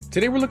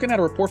Today we're looking at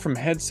a report from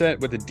Headset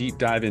with a deep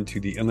dive into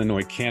the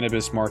Illinois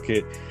cannabis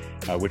market,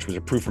 which was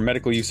approved for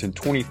medical use in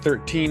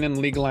 2013 and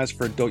legalized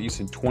for adult use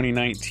in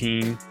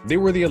 2019. They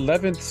were the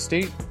 11th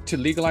state to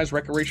legalize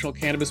recreational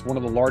cannabis, one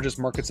of the largest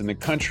markets in the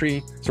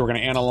country. So we're going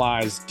to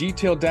analyze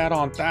detailed data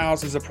on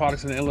thousands of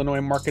products in the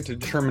Illinois market to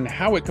determine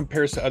how it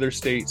compares to other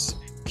states.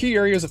 Key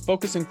areas of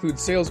focus include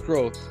sales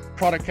growth,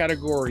 product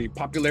category,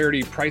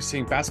 popularity,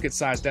 pricing, basket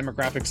size,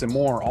 demographics, and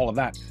more. All of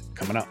that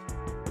coming up.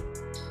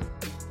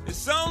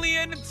 It's only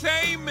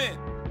entertainment.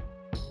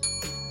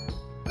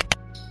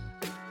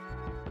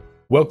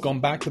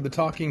 Welcome back to The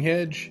Talking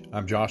Hedge.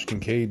 I'm Josh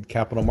Kincaid,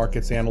 capital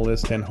markets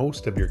analyst and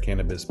host of your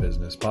Cannabis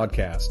Business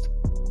Podcast.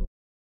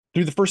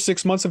 Through the first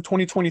 6 months of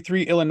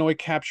 2023, Illinois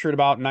captured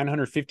about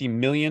 $950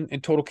 million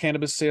in total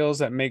cannabis sales.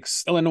 That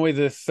makes Illinois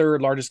the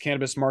third largest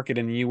cannabis market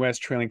in the U.S.,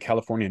 trailing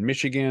California and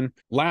Michigan.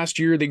 Last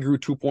year, they grew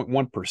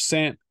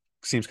 2.1%.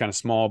 Seems kind of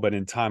small, but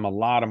in time, a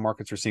lot of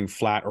markets are seeing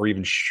flat or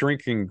even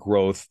shrinking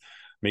growth,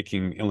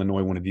 making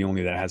Illinois one of the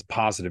only that has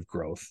positive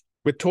growth.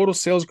 With total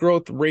sales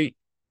growth rate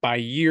by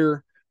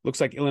year, looks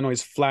like Illinois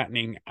is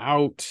flattening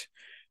out.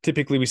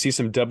 Typically, we see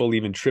some double,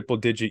 even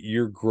triple-digit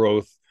year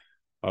growth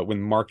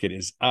when the market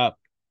is up.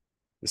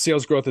 The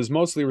sales growth is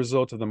mostly a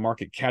result of the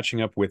market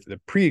catching up with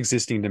the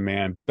pre-existing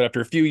demand. But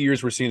after a few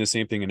years, we're seeing the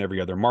same thing in every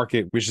other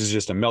market, which is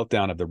just a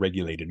meltdown of the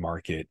regulated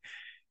market.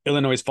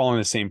 Illinois is following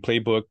the same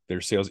playbook. Their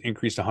sales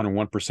increased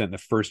 101% in the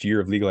first year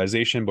of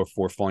legalization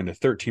before falling to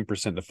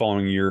 13% the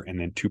following year and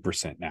then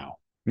 2% now.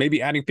 Maybe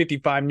adding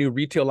 55 new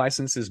retail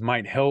licenses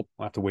might help.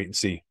 We'll have to wait and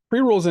see.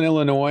 Pre-rolls in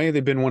Illinois,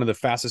 they've been one of the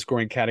fastest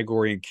growing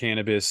category in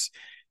cannabis,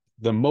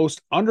 the most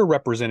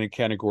underrepresented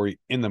category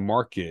in the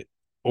market,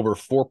 over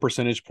 4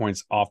 percentage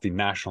points off the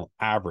national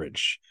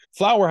average.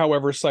 Flower,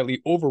 however, is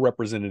slightly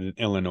overrepresented in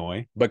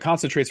Illinois, but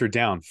concentrates are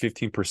down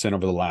 15%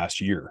 over the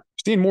last year.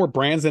 Seeing more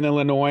brands in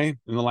Illinois.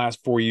 In the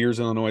last 4 years,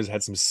 Illinois has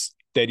had some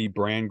steady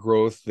brand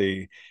growth.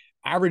 They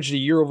averaged a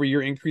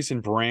year-over-year increase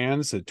in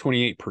brands at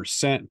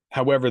 28%.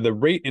 However, the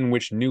rate in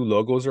which new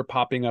logos are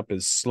popping up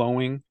is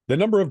slowing. The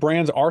number of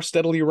brands are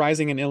steadily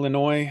rising in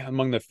Illinois,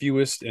 among the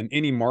fewest in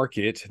any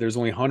market. There's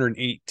only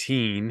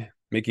 118,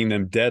 making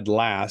them dead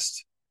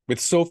last. With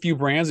so few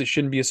brands, it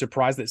shouldn't be a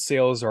surprise that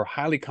sales are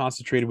highly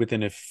concentrated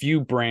within a few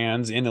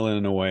brands in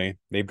Illinois.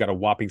 They've got a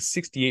whopping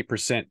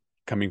 68%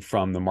 coming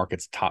from the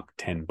market's top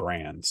 10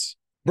 brands.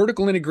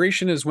 Vertical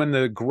integration is when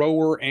the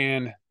grower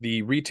and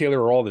the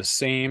retailer are all the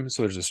same,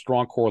 so there's a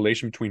strong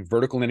correlation between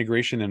vertical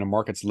integration and a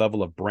market's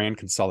level of brand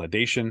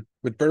consolidation.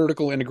 With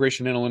vertical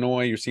integration in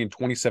Illinois, you're seeing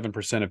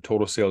 27% of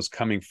total sales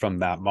coming from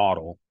that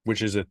model,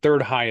 which is the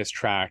third highest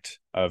tract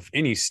of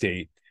any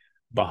state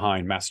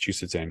behind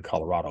Massachusetts and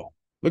Colorado.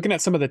 Looking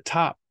at some of the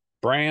top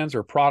brands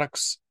or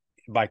products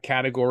by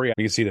category,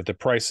 you can see that the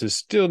prices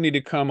still need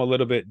to come a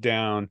little bit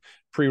down.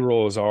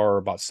 Pre-rolls are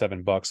about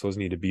 $7. Those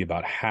need to be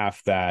about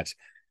half that.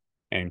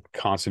 And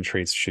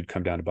concentrates should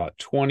come down to about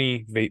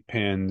 20. Vape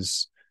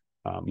pens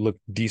look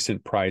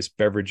decent price.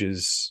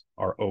 Beverages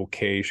are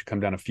okay, should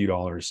come down a few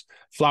dollars.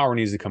 Flower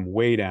needs to come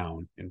way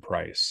down in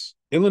price.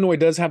 Illinois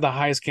does have the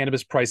highest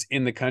cannabis price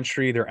in the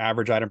country. Their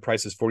average item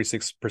price is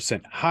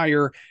 46%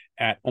 higher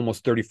at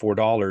almost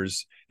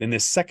 $34 than the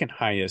second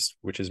highest,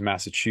 which is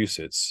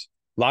Massachusetts.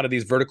 A lot of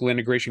these vertical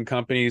integration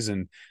companies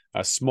and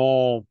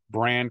small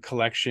brand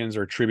collections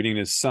are attributing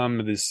to some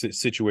of the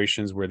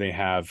situations where they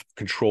have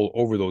control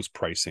over those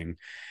pricing.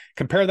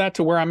 Compare that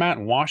to where I'm at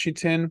in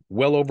Washington,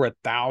 well over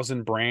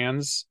 1,000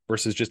 brands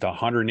versus just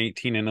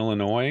 118 in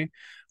Illinois.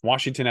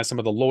 Washington has some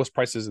of the lowest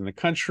prices in the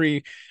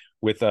country,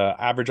 with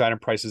average item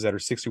prices that are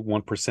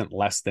 61%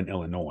 less than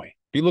Illinois.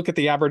 If you look at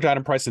the average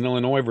item price in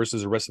Illinois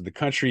versus the rest of the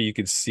country, you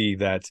can see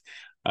that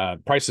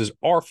prices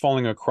are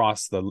falling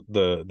across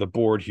the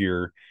board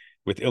here,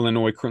 with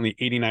Illinois currently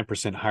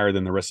 89% higher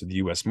than the rest of the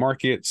U.S.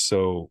 market.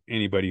 So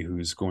anybody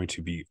who's going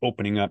to be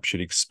opening up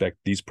should expect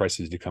these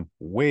prices to come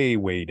way,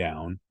 way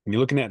down. When you're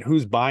looking at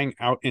who's buying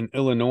out in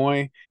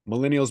Illinois,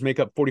 millennials make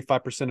up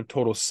 45% of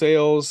total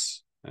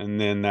sales, and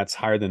then that's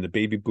higher than the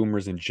baby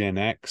boomers and Gen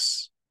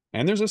X.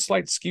 And there's a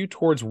slight skew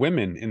towards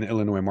women in the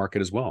Illinois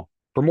market as well.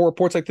 For more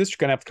reports like this, you're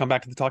going to have to come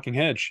back to The Talking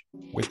Hedge.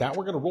 With that,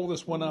 we're going to roll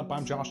this one up.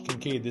 I'm Josh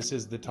Kincaid. This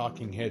is The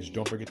Talking Hedge.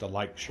 Don't forget to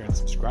like, share, and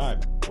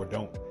subscribe, or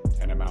don't,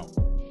 and I'm out.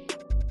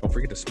 Don't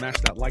forget to smash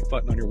that like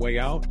button on your way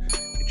out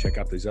and check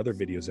out these other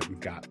videos that we've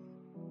got.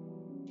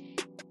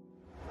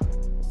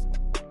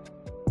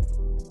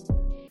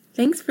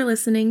 Thanks for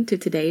listening to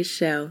today's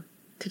show.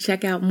 To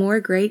check out more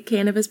great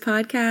cannabis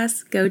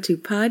podcasts, go to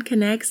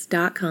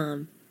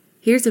podconnects.com.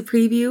 Here's a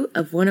preview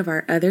of one of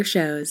our other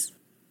shows.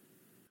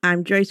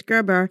 I'm Joyce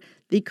Gerber,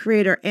 the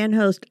creator and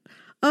host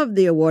of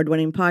the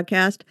award-winning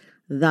podcast,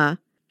 The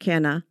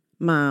Canna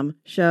Mom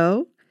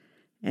Show.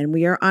 And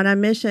we are on a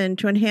mission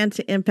to enhance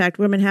the impact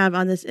women have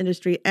on this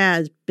industry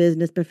as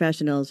business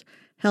professionals,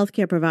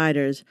 healthcare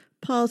providers,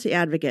 policy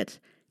advocates,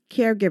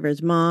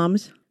 caregivers,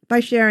 moms, by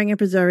sharing and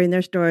preserving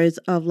their stories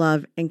of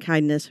love and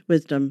kindness,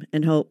 wisdom,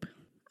 and hope.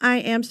 I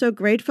am so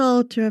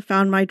grateful to have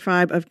found my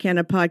tribe of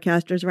Canna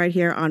podcasters right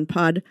here on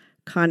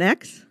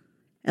PodConX,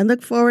 and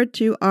look forward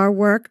to our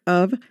work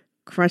of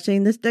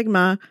crushing the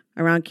stigma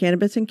around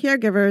cannabis and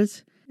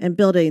caregivers and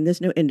building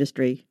this new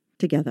industry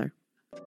together.